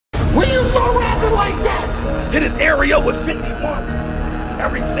Hit this area with 51.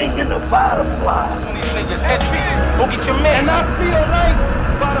 Everything in the Vada flies. Go get your man. And I feel like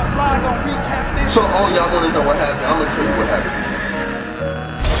Vada fly gonna recap this. So, oh, y'all want to know what happened? I'm gonna tell you what happened.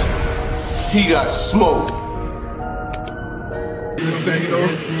 He got smoked. You know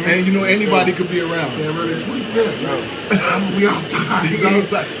what I'm saying? And you know anybody could be around. Yeah, really 25th, bro. We outside. He's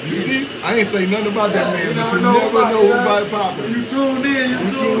outside. You see? I ain't say nothing about that man. You never know about popping. You tuned in. You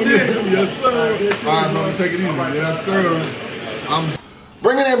tuned in. Yes, sir. All right, bro. Take it easy. Yes, sir.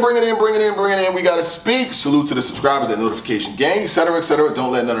 Bring it in. We gotta speak. Salute to the subscribers, that notification gang, etc., etc.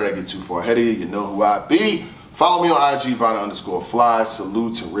 Don't let none of that get too far ahead of you. You know who I be. Follow me on IG, Vada_fly.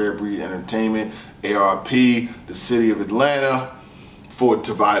 Salute to R.B.E Entertainment, R.B.E, the city of Atlanta, for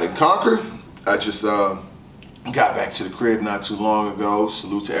Divide and Conquer. I just got back to the crib not too long ago.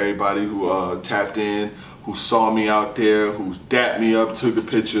 Salute to everybody who tapped in, who saw me out there, who dapped me up, took a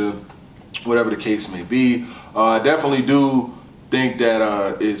picture, whatever the case may be. I definitely do think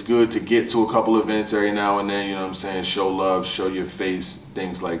that it's good to get to a couple events every now and then, you know what I'm saying? Show love, show your face,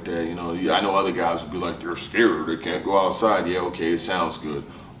 things like that. You know, I know other guys would be like, they're scared, they can't go outside. Yeah, okay, it sounds good.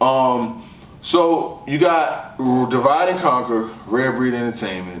 So you got Divide and Conquer, R.B.E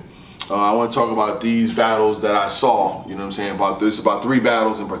Entertainment. I want to talk about these battles that I saw, you know what I'm saying? About 3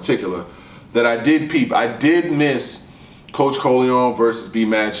 battles in particular that I did peep. I did miss Coach Kaushion versus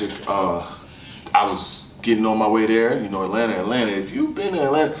B-Magic. I was getting on my way there, you know, Atlanta. If you've been in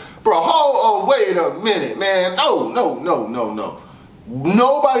Atlanta, bro, oh, wait a minute, man. No.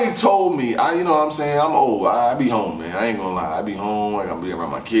 Nobody told me, you know what I'm saying? I'm old. I be home, man. I ain't gonna lie. I be home. I gotta be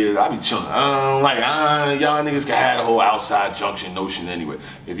around my kids. I be chilling. Y'all niggas can have the whole outside junction notion anyway.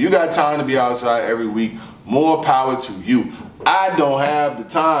 If you got time to be outside every week, more power to you. I don't have the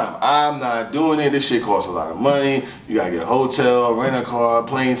time. I'm not doing it. This shit costs a lot of money. You gotta get a hotel, rent a car,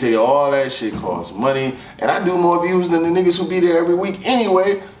 plane ticket, all that shit costs money. And I do more views than the niggas who be there every week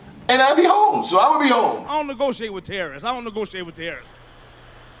anyway. And I be home, so I would be home. I don't negotiate with terrorists.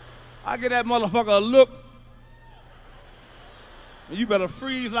 I get that motherfucker a look, and you better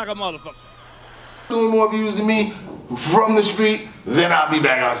freeze like a motherfucker. Doing more views than me from the street, then I'll be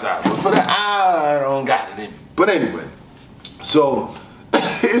back outside. But for that, I don't got it in me. But anyway, so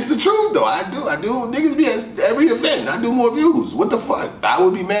it's the truth though. I do. Niggas be at every event. I do more views. What the fuck? I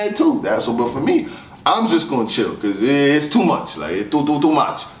would be mad too. But for me, I'm just gonna chill because it's too much. Like it's too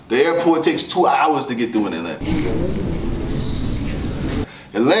much. The airport takes 2 hours to get through in Atlanta.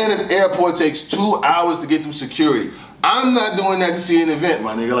 Atlanta's airport takes 2 hours to get through security. I'm not doing that to see an event,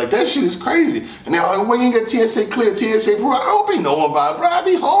 my nigga. Like, that shit is crazy. And now, like, when you get TSA clear, TSA, bro, I don't be knowing about it, bro. I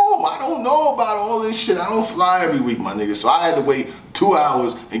be home. I don't know about all this shit. I don't fly every week, my nigga. So I had to wait 2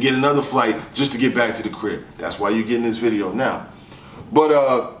 hours and get another flight just to get back to the crib. That's why you're getting this video now. But,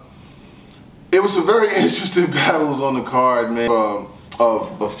 it was some very interesting battles on the card, man,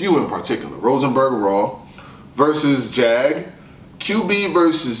 of a few in particular. Rosenberg Raw versus Jag. QB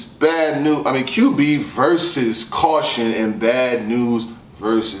versus QB versus Kaushion, and Bad News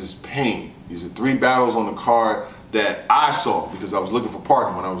versus P.A.Y.N.E. These are 3 battles on the card that I saw because I was looking for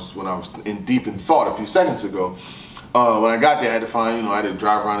parking when I was deep in thought a few seconds ago. When I got there, I had to find, you know, I had to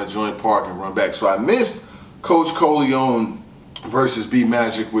drive around the joint, park, and run back. So I missed Coach Kaushion versus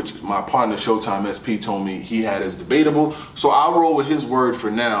B-Magic, which my partner Showtime SP told me he had as debatable. So I'll roll with his word for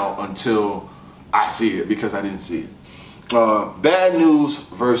now until I see it because I didn't see it. Bad News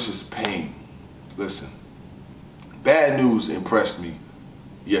versus P.A.Y.N.E. Listen, Bad News impressed me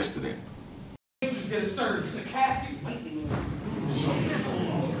yesterday. Get a surge, sarcastic.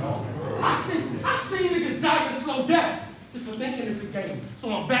 I seen niggas die a slow death just for thinking it's a game.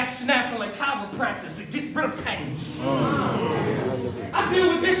 So I'm back snapping like chiropractors to get rid of pain. I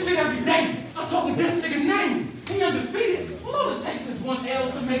deal with this shit every day. I'm talking this nigga name. He undefeated. All it takes is 1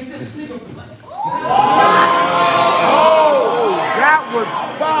 L to make this nigga play. That was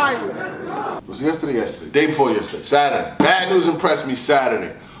fire. It was yesterday, day before yesterday, Saturday. Bad News impressed me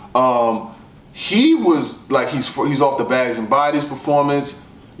Saturday. He was like, he's off the Bags and Bodies performance.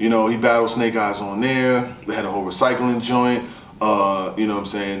 You know, he battled Snake Eyes on there. They had a whole recycling joint. You know what I'm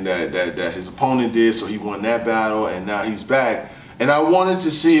saying, that his opponent did, so he won that battle, and now he's back. And I wanted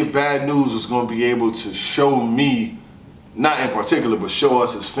to see if Bad News was going to be able to show me, not in particular, but show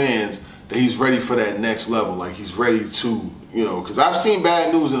us as fans that he's ready for that next level. Like, he's ready to, you know, because I've seen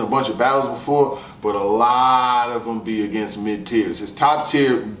Bad News in a bunch of battles before, but a lot of them be against mid-tiers. His top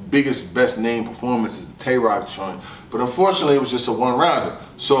tier, biggest, best name performance is the Tay-Rock joint, but unfortunately it was just a 1-rounder.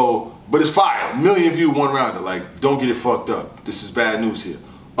 So, but it's fire, 1 million view 1-rounder. Like, don't get it fucked up. This is Bad News here.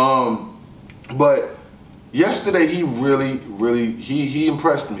 But yesterday he really, he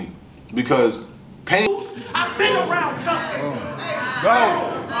impressed me because P.A.Y.N.E. I've been around junkies.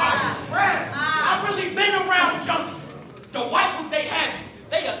 I've really been around junkies. The white ones, they have it.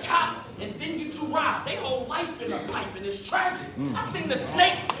 They a cop and then get you robbed. They whole life in a pipe and it's tragic. I seen the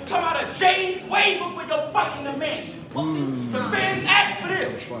snake come out of Jay's way before your fighting the mansion. The fans asked for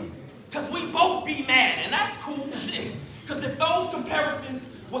this. Cause we both be mad and that's cool shit. Cause if those comparisons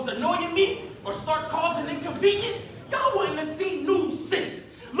was annoying me or start causing inconvenience, y'all wouldn't have seen Newz since.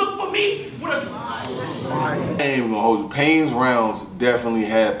 Look for me with a... I ain't even gonna hold you. P.A.Y.N.'s rounds definitely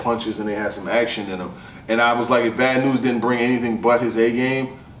had punches and they had some action in them. And I was like, if Bad Newz didn't bring anything but his A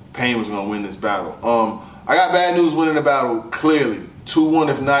game, P.A.Y.N. was gonna win this battle. I got Bad Newz winning the battle clearly. 2-1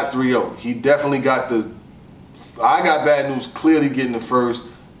 if not 3-0. He definitely got the... I got Bad Newz clearly getting the first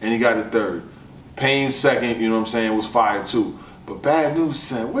and he got the third. P.A.Y.N. second, you know what I'm saying, was fire too. But Bad Newz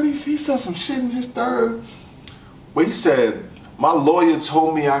said, what he said some shit in his third. But he said, my lawyer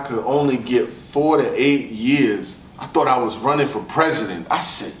told me I could only get 4 to 8 years. I thought I was running for president. I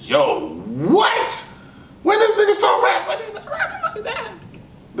said, yo, what? When this nigga start rapping like that?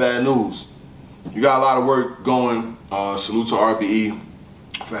 Bad Newz. You got a lot of work going. Salute to R.B.E.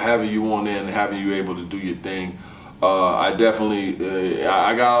 for having you on there and having you able to do your thing. I definitely,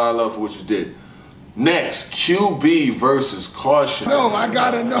 I got a lot of love for what you did. Next, QB versus Kaushion. No, I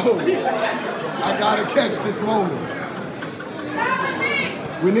gotta know. I gotta catch this moment.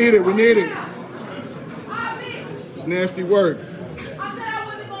 We need it, we need it. It's nasty work. I said I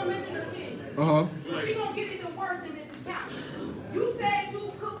wasn't gonna mention the kid. She gonna get it the worst in this account. You said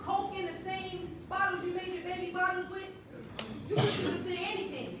you cook coke in the same bottles you made your baby bottles with. You could say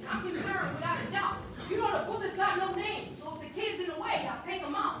anything. I'm concerned without a doubt. You know the bullets got no name, so if the kid's in the way, I'll take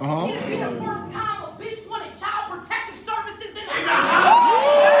them out. It'll be the first time a bitch wanted child protective services in the house.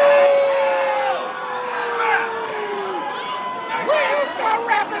 When you start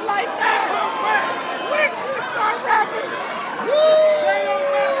rapping like that? When you start rapping?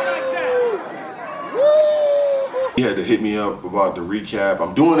 He had to hit me up about the recap.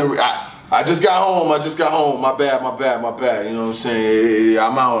 I'm doing it. I just got home. My bad. You know what I'm saying?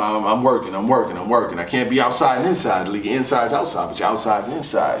 I'm out. I'm working. I can't be outside and inside. The league inside's outside, but your outside's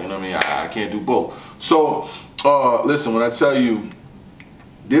inside. You know what I mean? I can't do both. So, listen, when I tell you,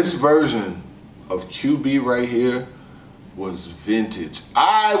 this version of QB right here was vintage.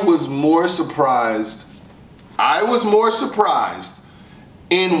 I was more surprised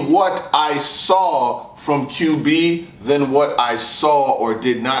in what I saw from QB than what I saw or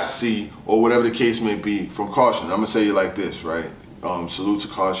did not see, or whatever the case may be, from Kaushion. I'm gonna say it like this, right? Salute to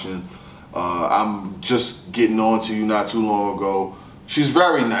Kaushion. I'm just getting on to you not too long ago. She's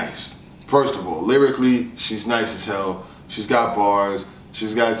very nice. First of all, lyrically, she's nice as hell. She's got bars.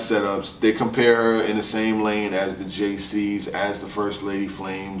 She's got setups. They compare her in the same lane as the JCs, as the First Lady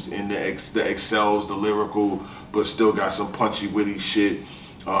Flames, in the excels, the lyrical, but still got some punchy, witty shit.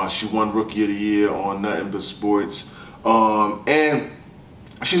 She won Rookie of the Year on Nothing But Sports. And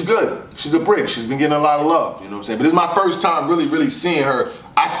she's good. She's a brick. She's been getting a lot of love, you know what I'm saying? But this is my first time really seeing her.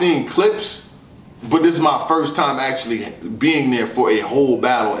 I seen clips, but this is my first time actually being there for a whole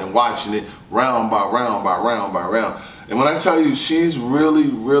battle and watching it round by round by round by round. And when I tell you, she's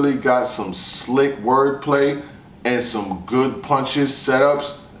really got some slick wordplay and some good punches,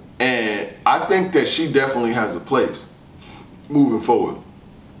 setups, and I think that she definitely has a place moving forward.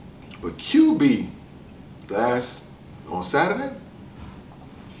 But QB, on Saturday,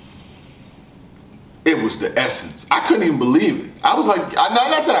 it was the essence. I couldn't even believe it. I was like,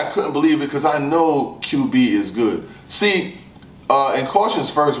 not that I couldn't believe it, because I know QB is good. See, in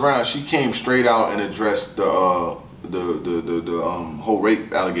Kaushion's first round, she came straight out and addressed the whole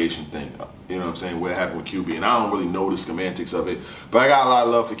rape allegation thing. You know what I'm saying? What happened with QB, and I don't really know the semantics of it, but I got a lot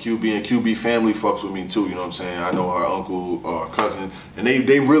of love for QB, and QB family fucks with me too. You know what I'm saying? I know her uncle or cousin, and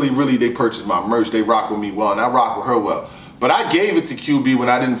they really purchased my merch. They rock with me well, and I rock with her well. But I gave it to QB when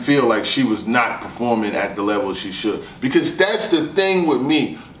I didn't feel like she was not performing at the level she should, because that's the thing with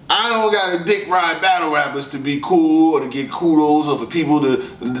me. I don't gotta dick ride battle rappers to be cool or to get kudos or for people to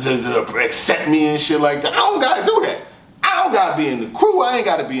accept me and shit like that. I don't gotta do that. I don't gotta be in the crew. I ain't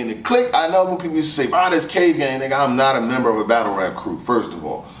gotta be in the clique. I know when people used to say, "Oh, this Cave Gang," nigga, I'm not a member of a battle rap crew. First of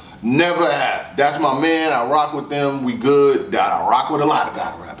all, never have. That's my man. I rock with them. We good. I rock with a lot of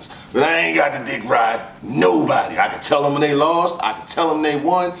battle rappers, but I ain't got to dick ride nobody. I can tell them when they lost. I can tell them they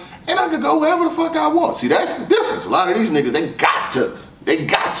won, and I can go wherever the fuck I want. See, that's the difference. A lot of these niggas, they got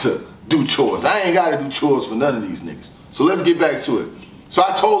to do chores. I ain't got to do chores for none of these niggas. So let's get back to it. So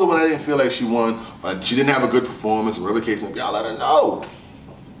I told her when I didn't feel like she won, or she didn't have a good performance, or whatever the case may be, I let her know.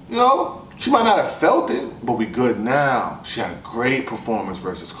 You know, she might not have felt it, but we good now. She had a great performance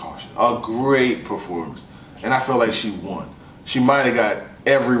versus Kaushion. A great performance. and I feel like she won. She might have got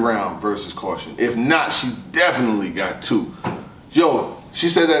every round versus Kaushion. If not, she definitely got 2. Yo, she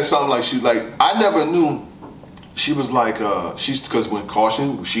said that something like I never knew. She was like because when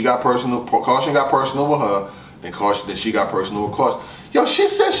Kaushion got personal with her, then she got personal with Kaushion. Yo, she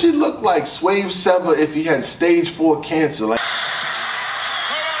said she looked like Swave Sever if he had stage 4 cancer. Like,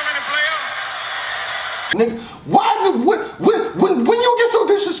 nigga, when you get so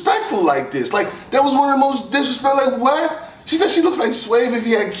disrespectful like this, like that was one of the most disrespectful. Like what? She said she looks like Swave if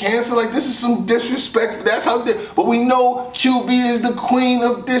he had cancer. Like this is some disrespect. That's how. But we know QB is the queen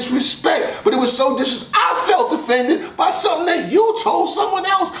of disrespect. But it was so disrespectful. I felt offended by something that you told someone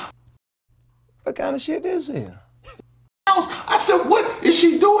else. What kind of shit is here? I said, what is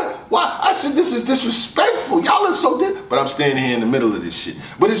she doing? Why? I said, this is disrespectful. Y'all are so but I'm standing here in the middle of this shit.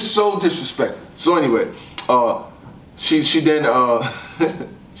 But it's so disrespectful. So anyway, she then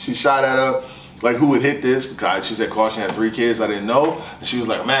she shot at her like who would hit this. She said Kaushion had 3 kids. I didn't know. And she was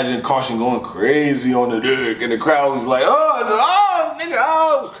like, imagine Kaushion going crazy on the dick. And the crowd was like, oh, nigga,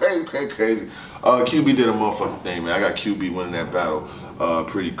 oh, it was crazy. QB did a motherfucking thing, man. I got QB winning that battle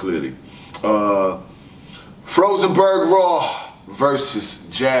pretty clearly. Rosenberg Raw versus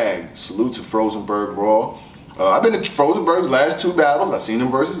Jag. Salute to Rosenberg Raw. I've been to Rosenberg's last 2 battles. I've seen him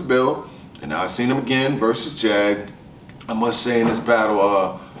versus Bill, and now I've seen him again versus Jag. I must say in this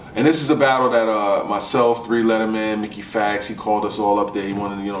battle, and this is a battle that myself, 3 Letterman, Mickey Fax, he called us all up there. He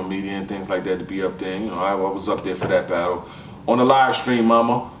wanted, you know, media and things like that to be up there. You know, I was up there for that battle on the live stream,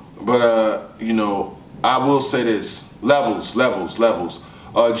 mama. But you know, I will say this: levels.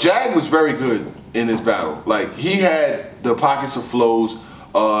 Jag was very good in this battle. Like, he had the pockets of flows.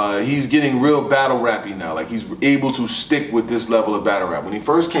 He's getting real battle rappy now. Like, he's able to stick with this level of battle rap. When he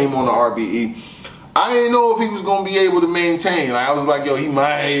first came on the R.B.E, I didn't know if he was gonna be able to maintain. Like, I was like, yo, he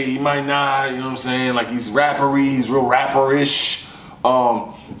might not, you know what I'm saying? Like, he's rappery, he's real rapperish.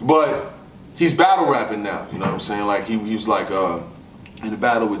 But he's battle rapping now, you know what I'm saying? Like, he was like, in the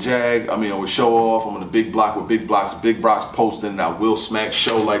battle with Jag, I mean, with Show Off, I'm on the big block with Big Blocks posting, and I will smack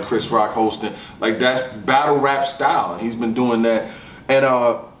Show like Chris Rock hosting. Like, that's battle rap style, and he's been doing that. And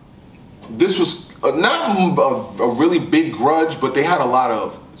this was not a really big grudge, but they had a lot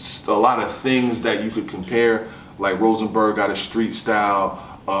of things that you could compare. Like, Rosenberg got a street style,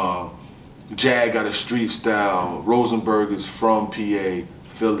 Jag got a street style. Rosenberg is from PA,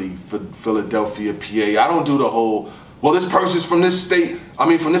 Philadelphia, PA. I don't do the whole, well, this person's from this state, I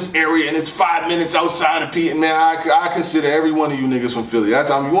mean from this area, and it's 5 minutes outside of PA. Man, I consider every one of you niggas from Philly.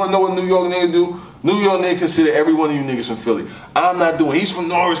 That's, I mean, you wanna know what New York nigga do? New York nigga consider every one of you niggas from Philly. I'm not doing, he's from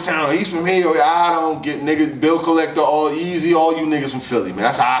Norristown, or he's from here, or I don't get niggas, bill collector, all easy, all you niggas from Philly, man.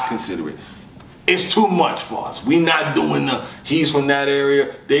 That's how I consider it. It's too much for us. We not doing the, he's from that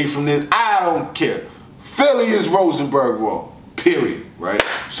area, they from this, I don't care. Philly is Rosenberg Raw, period, right?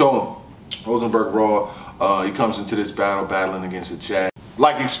 So, Rosenberg Raw, he comes into this battle battling against a Jag.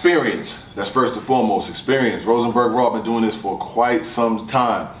 Like, experience, that's first and foremost, experience. Rosenberg Raw been doing this for quite some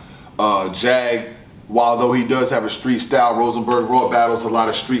time. Jag, while though he does have a street style, Rosenberg Raw battles a lot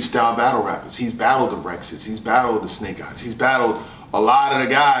of street style battle rappers. He's battled the Rexes, he's battled the Snake Eyes, he's battled a lot of the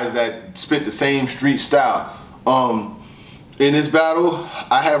guys that spit the same street style. In this battle,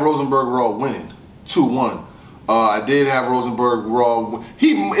 I had Rosenberg Raw winning, 2-1. I did have Rosenberg Raw,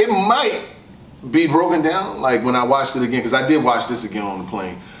 it might be broken down, like when I watched it again, because I did watch this again on the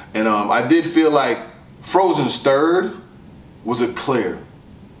plane, and I did feel like Frozen's third was a clear.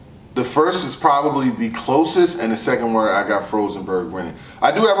 The first is probably the closest, and the second word I got Rosenberg winning.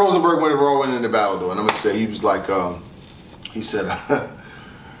 I do have Rosenberg winning Raw winning the battle though, and I'm gonna say he was like, he said, I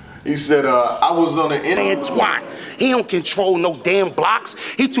was on the internet. Twat. He don't control no damn blocks.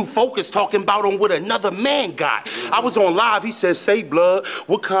 He too focused talking about on what another man got. I was on live, he said, say blood,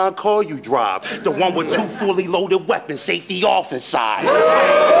 what kind of car you drive? The one with 2 fully loaded weapons, safety off inside.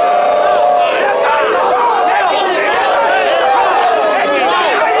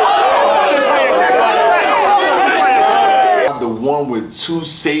 The one with 2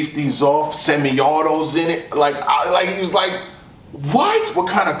 safeties off, semi-autos in it. Like he was like, what? What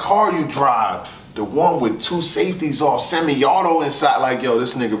kind of car you drive? The one with 2 safeties off, semi-auto inside. Like, yo,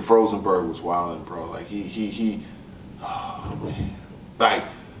 this nigga Rosenberg was wildin', bro. Like, oh man. Like,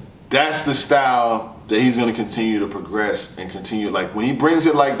 that's the style that he's gonna continue to progress and continue. Like, when he brings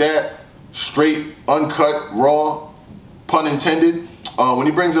it like that, straight, uncut, raw, pun intended, when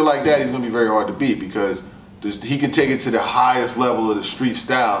he brings it like that, he's gonna be very hard to beat, because he can take it to the highest level of the street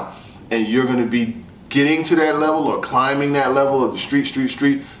style, and you're gonna be getting to that level or climbing that level of the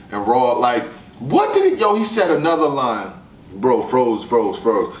street, and raw. Like, what did it, yo, he said another line Bro, froze.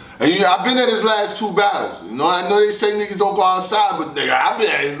 And I've been at his last 2 battles. You know, I know they say niggas don't go outside, but nigga, I've been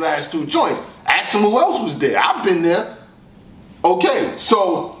at his last 2 joints. Ask him who else was there. I've been there. Okay,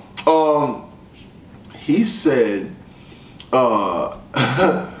 so he said,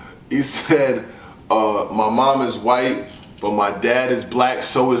 he said, my mom is white, but my dad is black,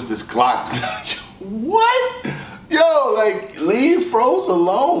 so is this Glock. What? Yo, like, leave Froze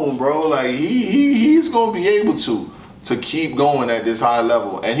alone, bro. Like, he's gonna be able to keep going at this high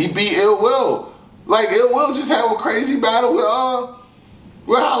level. And he beat Ill Will. Like, Ill Will just had a crazy battle with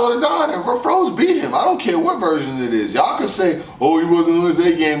Hollow the Don, and Froze beat him. I don't care what version it is. Y'all can say, oh, he wasn't on his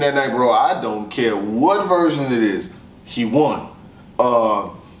A game that night, bro. I don't care what version it is. He won.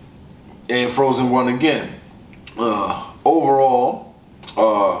 And Frozen won again. Overall,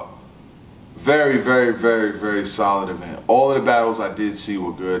 very, very, very, very solid event. All of the battles I did see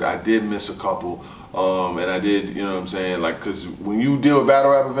were good. I did miss a couple. And I did, you know what I'm saying, like, because when you deal with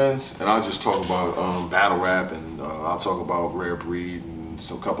battle rap events, and I'll just talk about battle rap, and I'll talk about R.B.E and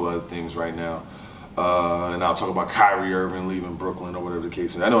some couple other things right now. And I'll talk about Kyrie Irving leaving Brooklyn or whatever the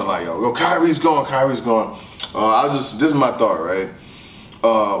case is. I know, like, yo, Kyrie's gone. This is my thought, right?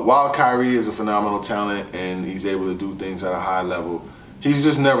 While Kyrie is a phenomenal talent and he's able to do things at a high level, he's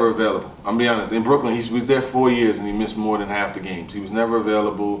just never available. I'm be honest. In Brooklyn, he was there 4 years and he missed more than half the games. He was never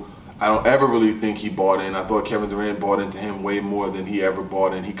available. I don't ever really think he bought in. I thought Kevin Durant bought into him way more than he ever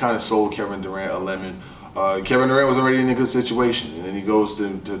bought in. He kind of sold Kevin Durant a lemon. Kevin Durant was already in a good situation, and then he goes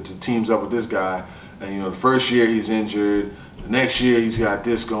to teams up with this guy, and, you know, the first year he's injured. The next year he's got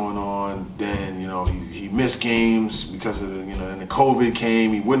this going on. Then, you know, he missed games because of the, you know, and the COVID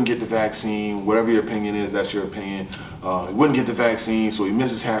came. He wouldn't get the vaccine. Whatever your opinion is, that's your opinion. He wouldn't get the vaccine, so he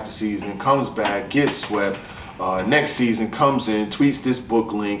misses half the season. Comes back, gets swept. Next season comes in, tweets this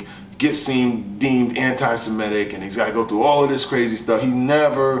book link, gets deemed anti-Semitic, and he's got to go through all of this crazy stuff. He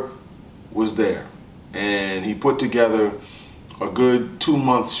never was there. And he put together a good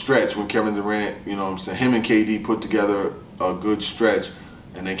 2-month stretch when Kevin Durant, you know what I'm saying, him and KD put together a good stretch,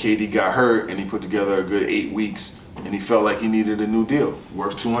 and then KD got hurt, and he put together a good 8 weeks, and he felt like he needed a new deal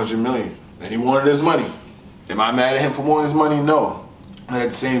worth $200 million, and he wanted his money. Am I mad at him for wanting his money? No. And at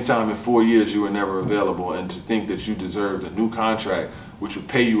the same time, in 4 years, you were never available, and to think that you deserved a new contract which would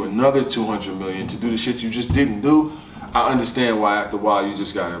pay you another $200 million to do the shit you just didn't do, I understand why after a while you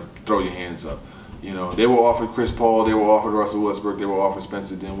just gotta throw your hands up. You know, they were offered Chris Paul, they were offered Russell Westbrook, they were offered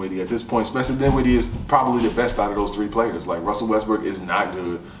Spencer Dinwiddie. At this point, Spencer Dinwiddie is probably the best out of those 3 players. Like, Russell Westbrook is not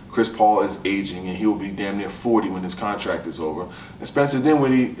good, Chris Paul is aging, and he'll be damn near 40 when his contract is over. And Spencer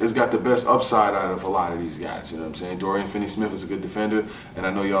Dinwiddie has got the best upside out of a lot of these guys, you know what I'm saying? Dorian Finney-Smith is a good defender, and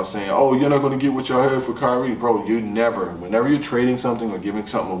I know y'all saying, oh, you're not going to get what y'all heard for Kyrie. Bro, you never, whenever you're trading something or giving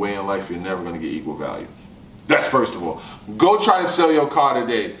something away in life, you're never going to get equal value. That's first of all. Go try to sell your car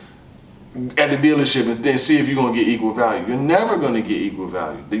today at the dealership and then see if you're going to get equal value. You're never going to get equal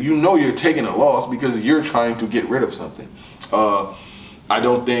value. You know you're taking a loss because you're trying to get rid of something. I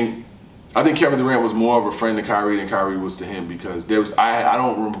think Kevin Durant was more of a friend to Kyrie than Kyrie was to him, because I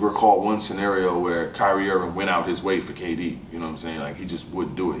don't recall one scenario where Kyrie Irving went out his way for KD. You know what I'm saying? Like, he just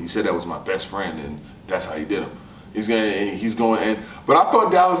wouldn't do it. He said that was my best friend, and that's how he did him. But I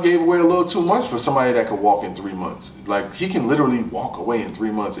thought Dallas gave away a little too much for somebody that could walk in 3 months. Like, he can literally walk away in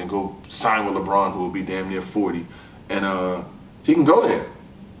 3 months and go sign with LeBron, who will be damn near 40, and he can go there.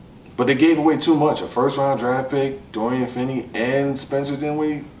 But they gave away too much. A first-round draft pick, Dorian Finney, and Spencer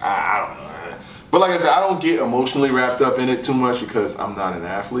Dinwiddie. I don't know. But like I said, I don't get emotionally wrapped up in it too much because I'm not an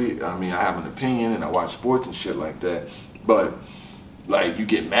athlete. I mean, I have an opinion and I watch sports and shit like that. But, like, you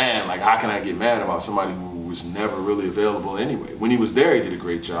get mad. Like, how can I get mad about somebody who was never really available anyway? When he was there, he did a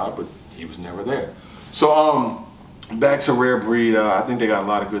great job, but he was never there. So, back to R.B.E. I think they got a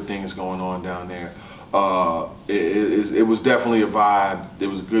lot of good things going on down there. It was definitely a vibe. It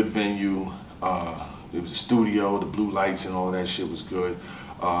was a good venue. It was a studio. The blue lights and all of that shit was good.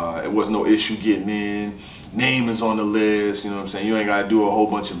 It was no issue getting in. Name is on the list. You know what I'm saying? You ain't got to do a whole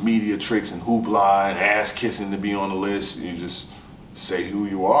bunch of media tricks and hoopla and ass kissing to be on the list. You just say who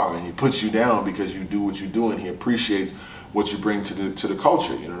you are, and he puts you down because you do what you do, and he appreciates what you bring to the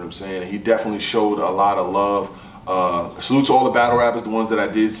culture. You know what I'm saying? And he definitely showed a lot of love. Salute to all the battle rappers, the ones that I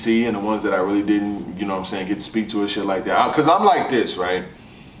did see and the ones that I really didn't, you know what I'm saying, get to speak to and shit like that. Because I'm like this, right?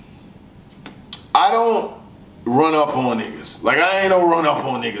 I don't run up on niggas. Like, I ain't no run up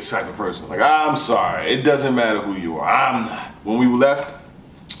on niggas type of person. Like, I'm sorry. It doesn't matter who you are. I'm not. When we left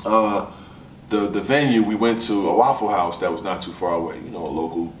the venue, we went to a Waffle House that was not too far away. You know, a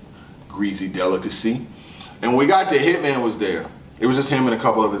local greasy delicacy. And when we got there, Hitman was there. It was just him and a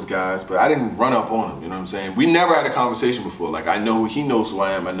couple of his guys, but I didn't run up on him, you know what I'm saying? We never had a conversation before. Like, I know he knows who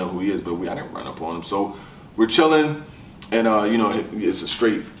I am, I know who he is, but I didn't run up on him. So we're chilling, and you know, it's a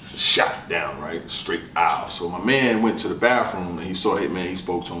straight shot down, right? Straight aisle. So my man went to the bathroom and he saw Hitman, he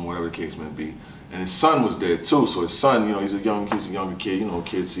spoke to him, whatever the case may be. And his son was there too, so his son, you know, he's a younger kid, you know,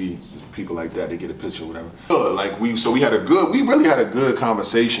 kids see people like that, they get a picture, whatever. Like we really had a good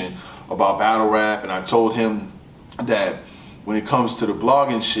conversation about battle rap, and I told him that when it comes to the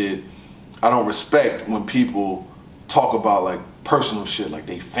blogging shit, I don't respect when people talk about like personal shit, like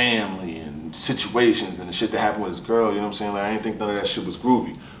they family and situations and the shit that happened with his girl, you know what I'm saying? Like, I didn't think none of that shit was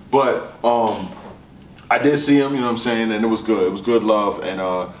groovy. But I did see him, you know what I'm saying, and it was good. It was good love, and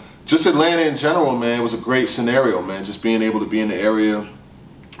just Atlanta in general, man, it was a great scenario, man. Just being able to be in the area,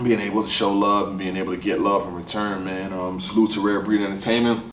 being able to show love and being able to get love in return, man. Salute to R.B.E Entertainment.